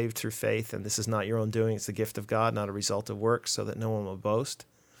been saved through faith, and this is not your own doing. It's the gift of God, not a result of works, so that no one will boast.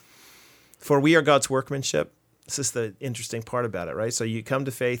 For we are God's workmanship. This is the interesting part about it, right? So you come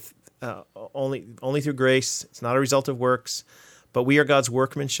to faith only through grace. It's not a result of works, but we are God's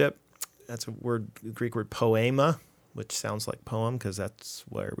workmanship. That's a word, Greek word poema, which sounds like poem because that's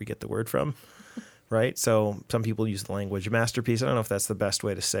where we get the word from, right? So some people use the language masterpiece. I don't know if that's the best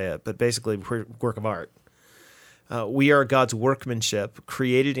way to say it, but basically we're work of art. We are God's workmanship,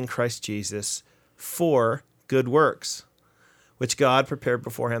 created in Christ Jesus for good works, which God prepared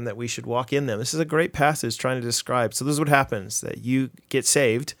beforehand that we should walk in them. This is a great passage trying to describe. So this is what happens, that you get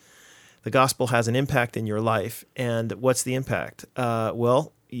saved. The gospel has an impact in your life. And what's the impact?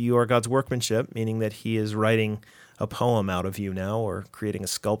 Well, you are God's workmanship, meaning that he is writing a poem out of you now, or creating a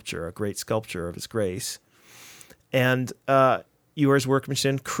sculpture, a great sculpture of his grace. And you are his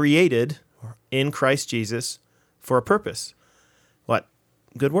workmanship, created in Christ Jesus for a purpose. What?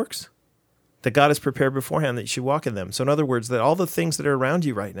 Good works. That God has prepared beforehand that you should walk in them. So in other words, that all the things that are around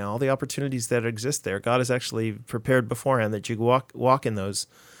you right now, all the opportunities that exist there, God has actually prepared beforehand that you walk in those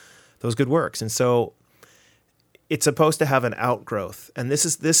good works. And so it's supposed to have an outgrowth. And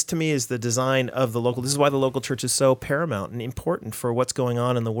this to me is the design of the local. This is why the local church is so paramount and important for what's going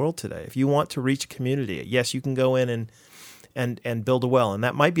on in the world today. If you want to reach a community, yes, you can go in and build a well. And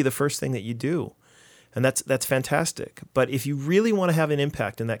that might be the first thing that you do. And that's fantastic. But if you really want to have an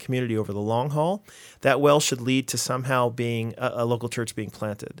impact in that community over the long haul, that well should lead to somehow being a local church being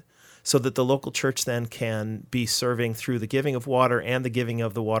planted, so that the local church then can be serving through the giving of water and the giving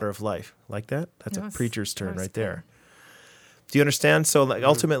of the water of life. Like that? That's a preacher's turn right there. Do you understand? So like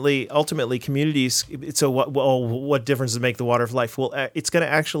ultimately, communities, so what difference does it make the water of life? Well, it's going to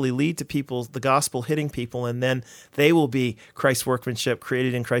actually lead to people, the gospel hitting people, and then they will be Christ's workmanship,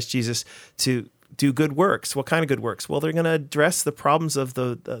 created in Christ Jesus to do good works. What kind of good works? Well, they're going to address the problems of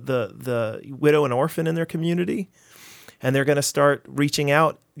the widow and orphan in their community, and they're going to start reaching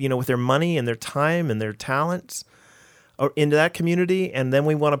out, with their money and their time and their talents into that community. And then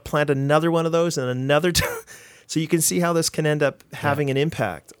we want to plant another one of those and another. So you can see how this can end up having an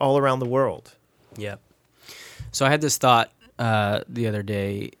impact all around the world. Yeah. So I had this thought the other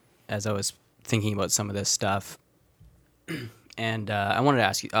day as I was thinking about some of this stuff, and I wanted to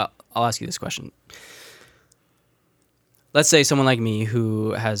ask you. I'll ask you this question. Let's say someone like me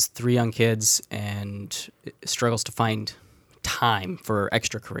who has 3 young kids and struggles to find time for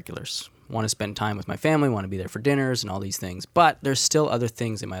extracurriculars. Want to spend time with my family, want to be there for dinners and all these things. But there's still other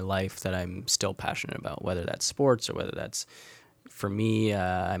things in my life that I'm still passionate about, whether that's sports or whether that's, for me,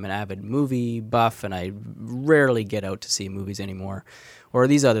 I'm an avid movie buff and I rarely get out to see movies anymore, or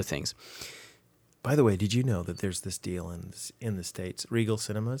these other things. By the way, did you know that there's this deal in the States, Regal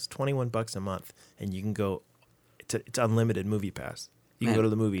Cinemas, $21 a month, and you can go, it's unlimited movie pass. You can go to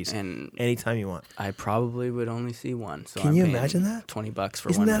the movies anytime you want. I probably would only see one. So can you imagine that? $20 for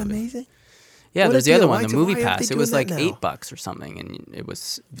Isn't one that movie. amazing? Yeah, what there's the other one, the movie why pass. It was like now? $8 or something, and it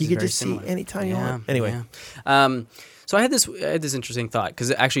was you could very just similar. see anytime you want. Anyway. Yeah. So I had this interesting thought, because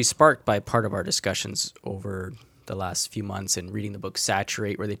it actually sparked by part of our discussions over the last few months and reading the book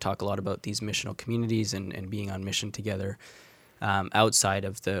Saturate, where they talk a lot about these missional communities and being on mission together outside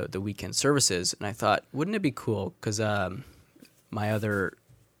of the weekend services. And I thought, wouldn't it be cool? Because my other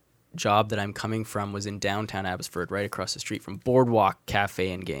job that I'm coming from was in downtown Abbotsford, right across the street from Boardwalk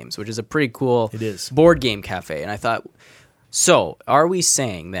Cafe and Games, which is a pretty cool board game cafe. And I thought, so are we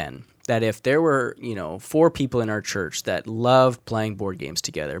saying then that if there were, 4 people in our church that loved playing board games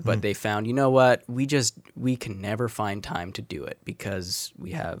together, but they found, you know what, we can never find time to do it because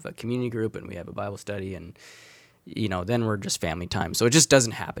we have a community group and we have a Bible study and, then we're just family time. So it just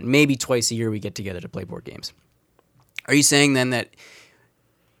doesn't happen. Maybe twice a year we get together to play board games. Are you saying then that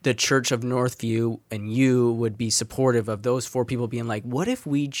the Church of Northview and you would be supportive of those 4 people being like, what if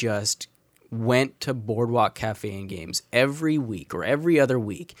we just went to Boardwalk Cafe and Games every week or every other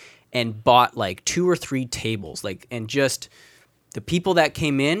week and bought like 2 or 3 tables, and just the people that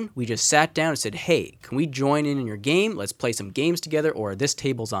came in, we just sat down and said, hey, can we join in your game? Let's play some games together, or this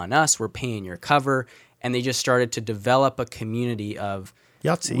table's on us, we're paying your cover. And they just started to develop a community of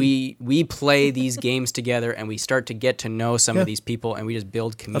Yahtzee. We play these games together and we start to get to know some of these people and we just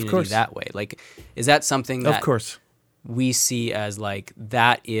build community that way. Like, is that something that we see as like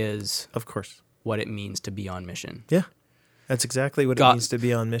that is what it means to be on mission? Yeah. That's exactly what it means to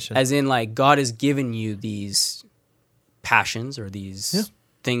be on mission. As in, like, God has given you these passions or these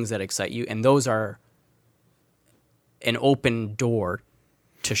things that excite you, and those are an open door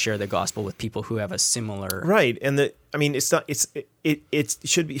to share the gospel with people who have a similar right. And it's not it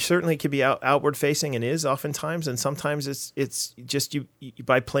should be, certainly could be outward facing, and is oftentimes, and sometimes it's just you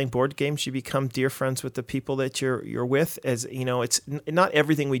by playing board games you become dear friends with the people that you're with. As you know, it's not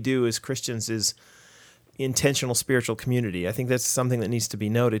everything we do as Christians is intentional spiritual community. I think that's something that needs to be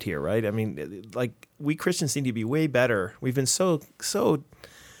noted here, right? I mean, like, we Christians need to be way better. We've been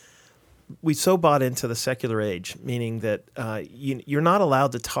we so bought into the secular age, meaning that you're not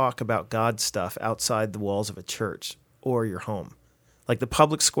allowed to talk about God stuff outside the walls of a church or your home, like the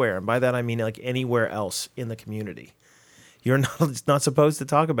public square. And by that I mean like anywhere else in the community. You're not supposed to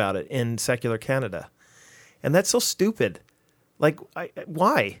talk about it in secular Canada, and that's so stupid. Like,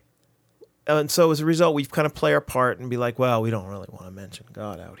 why? And so as a result, we kind of play our part and be like, well, we don't really want to mention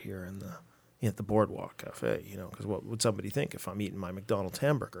God out here at the Boardwalk Cafe, because what would somebody think if I'm eating my McDonald's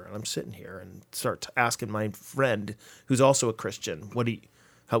hamburger and I'm sitting here and start asking my friend who's also a Christian,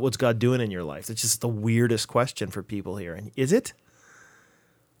 what's God doing in your life? It's just the weirdest question for people here. And is it?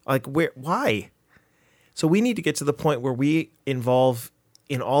 Like, why? So we need to get to the point where we involve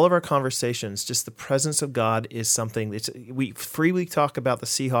in all of our conversations, just the presence of God is something we freely talk about the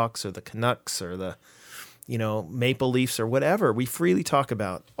Seahawks or the Canucks or the Maple Leafs or whatever. We freely talk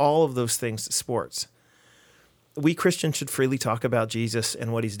about all of those things, sports. We Christians should freely talk about Jesus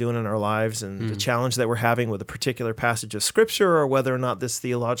and what he's doing in our lives and the challenge that we're having with a particular passage of Scripture, or whether or not this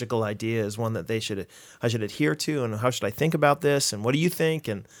theological idea is one that I should adhere to, and how should I think about this, and what do you think?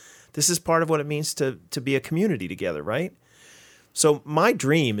 And this is part of what it means to be a community together, right? So my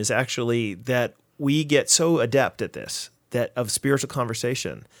dream is actually that we get so adept at this, that of spiritual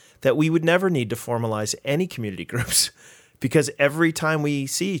conversation, that we would never need to formalize any community groups, because every time we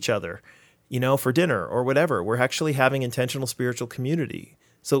see each other, for dinner or whatever, we're actually having intentional spiritual community.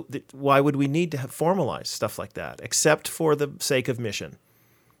 So why would we need to formalize stuff like that, except for the sake of mission?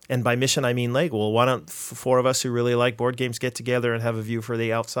 And by mission, I mean like, well, why don't four of us who really like board games get together and have a view for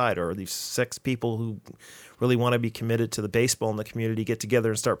the outside, or these 6 people who really want to be committed to the baseball in the community get together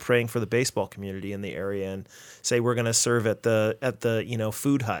and start praying for the baseball community in the area, and say we're going to serve at the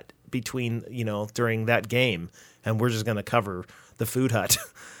food hut between during that game, and we're just going to cover the food hut,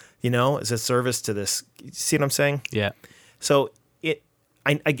 as a service to this. See what I'm saying? Yeah. So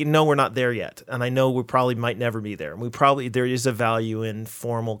I know we're not there yet, and I know we probably might never be there. There is a value in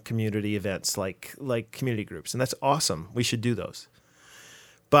formal community events like community groups, and that's awesome. We should do those.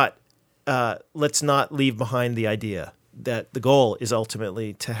 But let's not leave behind the idea that the goal is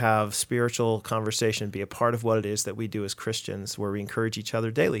ultimately to have spiritual conversation be a part of what it is that we do as Christians, where we encourage each other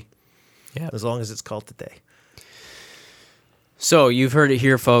daily, as long as it's called today. So you've heard it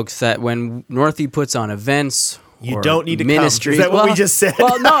here, folks, that when Northview puts on events, you don't need to ministry. Come. Is that what we just said?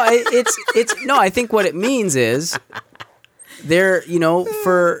 Well, no, it's no. I think what it means is there.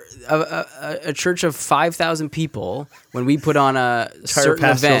 For a church of 5,000 people, when we put on a certain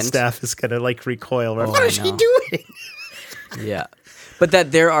pastoral event, staff is gonna recoil. Oh, what is he doing? Yeah, but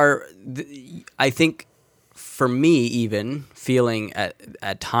that there are. I think for me, even feeling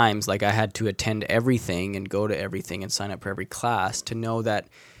at times like I had to attend everything and go to everything and sign up for every class, to know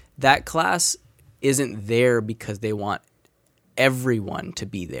that class isn't there because they want everyone to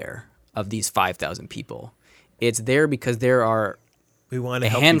be there of these 5,000 people. It's there because there are we want to a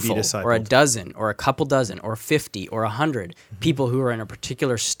help handful you be discipled, or a dozen or a couple dozen or 50 or 100 people who are in a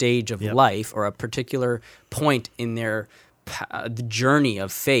particular stage of life or a particular point in their the journey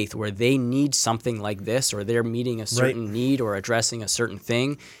of faith where they need something like this, or they're meeting a certain need or addressing a certain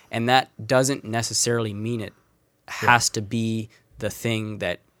thing. And that doesn't necessarily mean it has to be the thing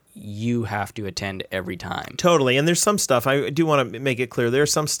that you have to attend every time. Totally. And there's some stuff, I do want to make it clear,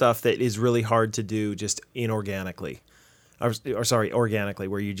 there's some stuff that is really hard to do just inorganically. Organically,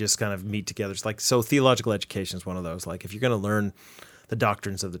 where you just kind of meet together. It's like, so theological education is one of those. Like, if you're going to learn the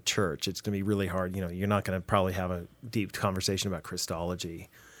doctrines of the church, it's going to be really hard. You're not going to probably have a deep conversation about Christology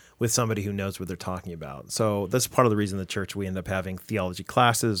with somebody who knows what they're talking about. So that's part of the reason the church, we end up having theology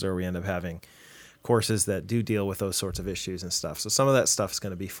classes, or we end up having courses that do deal with those sorts of issues and stuff. So some of that stuff is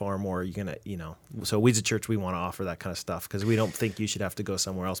going to be far more, so we as a church, we want to offer that kind of stuff because we don't think you should have to go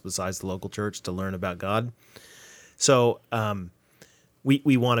somewhere else besides the local church to learn about God. So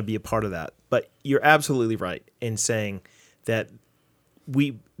we want to be a part of that. But you're absolutely right in saying that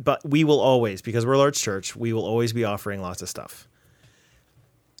we will always, because we're a large church, we will always be offering lots of stuff.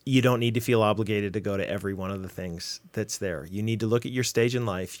 You don't need to feel obligated to go to every one of the things that's there. You need to look at your stage in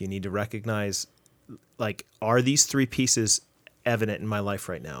life. You need to recognize, like, are these 3 pieces evident in my life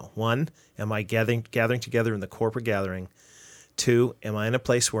right now? 1, am I gathering together in the corporate gathering 2, am I in a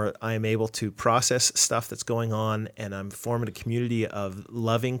place where I am able to process stuff that's going on and I'm forming a community of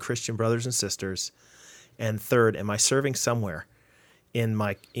loving Christian brothers and sisters? And 3rd, am I serving somewhere in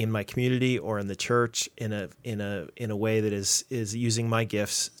my community or in the church in a way that is using my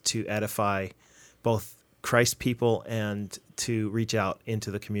gifts to edify both Christ people and to reach out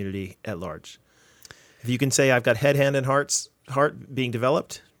into the community at large? If you can say I've got head, hand, and heart being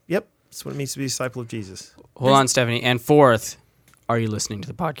developed, yep, that's what it means to be a disciple of Jesus. Hold on, Stephanie. And 4th, are you listening to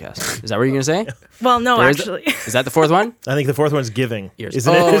the podcast? Is that what you're going to say? Well, no, actually. Is that the 4th one? I think the 4th one's giving.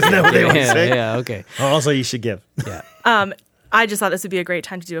 Isn't it? Isn't that what they want to say? Yeah, okay. Also, you should give. Yeah. I just thought this would be a great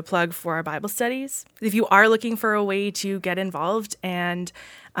time to do a plug for our Bible studies. If you are looking for a way to get involved and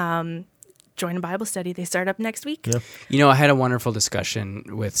join a Bible study, they start up next week. Yeah. You know, I had a wonderful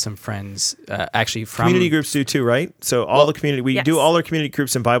discussion with some friends, actually from... Community groups do too, right? So all yes. all our community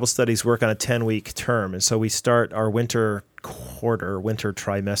groups and Bible studies work on a 10-week term. And so we start our winter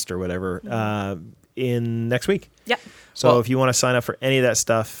trimester, whatever, in next week. Yep. So if you want to sign up for any of that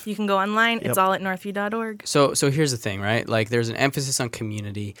stuff, you can go online. It's all at northview.org. So here's the thing, right? Like there's an emphasis on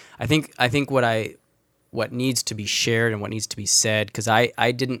community. I think what needs to be shared and what needs to be said, because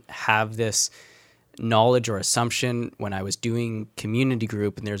I didn't have this knowledge or assumption when I was doing community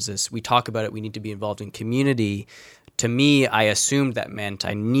group, and there's this, we talk about it, we need to be involved in community. To me, I assumed that meant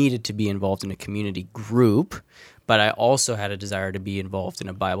I needed to be involved in a community group, but I also had a desire to be involved in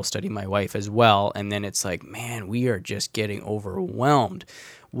a Bible study, my wife as well. And then it's like, man, we are just getting overwhelmed.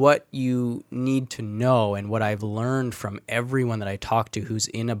 What you need to know, and what I've learned from everyone that I talk to who's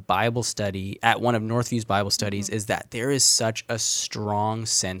in a Bible study at one of Northview's Bible studies, is that there is such a strong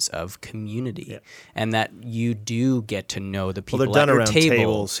sense of community, and that you do get to know the people at your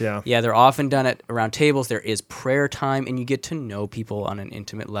tables. Yeah, they're often done around tables. There is prayer time, and you get to know people on an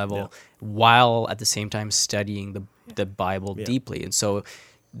intimate level while at the same time studying the Bible deeply. And so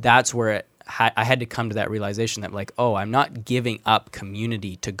that's where I had to come to that realization that, like, oh, I'm not giving up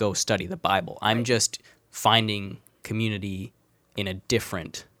community to go study the Bible. I'm just finding community in a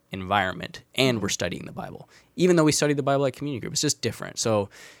different environment, and we're studying the Bible. Even though we study the Bible at community group, it's just different. So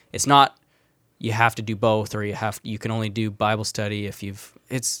it's not you have to do both, or you can only do Bible study if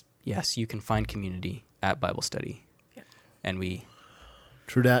yes, you can find community at Bible study. Yeah. And we...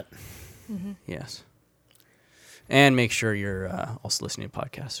 True that. Mm-hmm. Yes. And make sure you're also listening to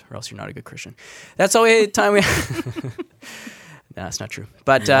podcasts, or else you're not a good Christian. That's all the time we have. No, that's not true.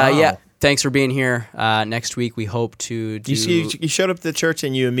 But yeah, thanks for being here. Next week, we hope to do... You showed up at the church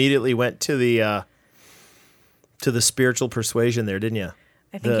and you immediately went to the spiritual persuasion there, didn't you?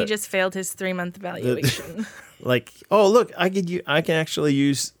 I think he just failed his 3-month evaluation. Like, oh, look, I can actually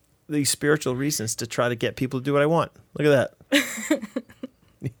use these spiritual reasons to try to get people to do what I want. Look at that.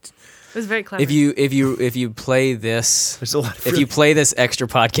 It was very clever. If you play this, if you play this extra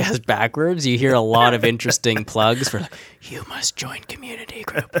podcast backwards, you hear a lot of interesting plugs for, like, you must join community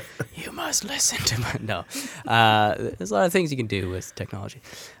group. You must listen to my... No. There's a lot of things you can do with technology.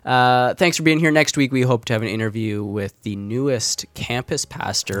 Thanks for being here. Next week, we hope to have an interview with the newest campus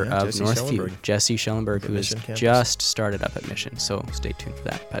pastor of Northview, Jesse Schellenberg, who has just started up at Mission. So stay tuned for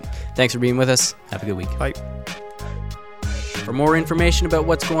that. But thanks for being with us. Have a good week. Bye. For more information about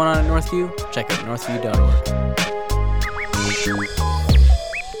what's going on at Northview, check out northview.org.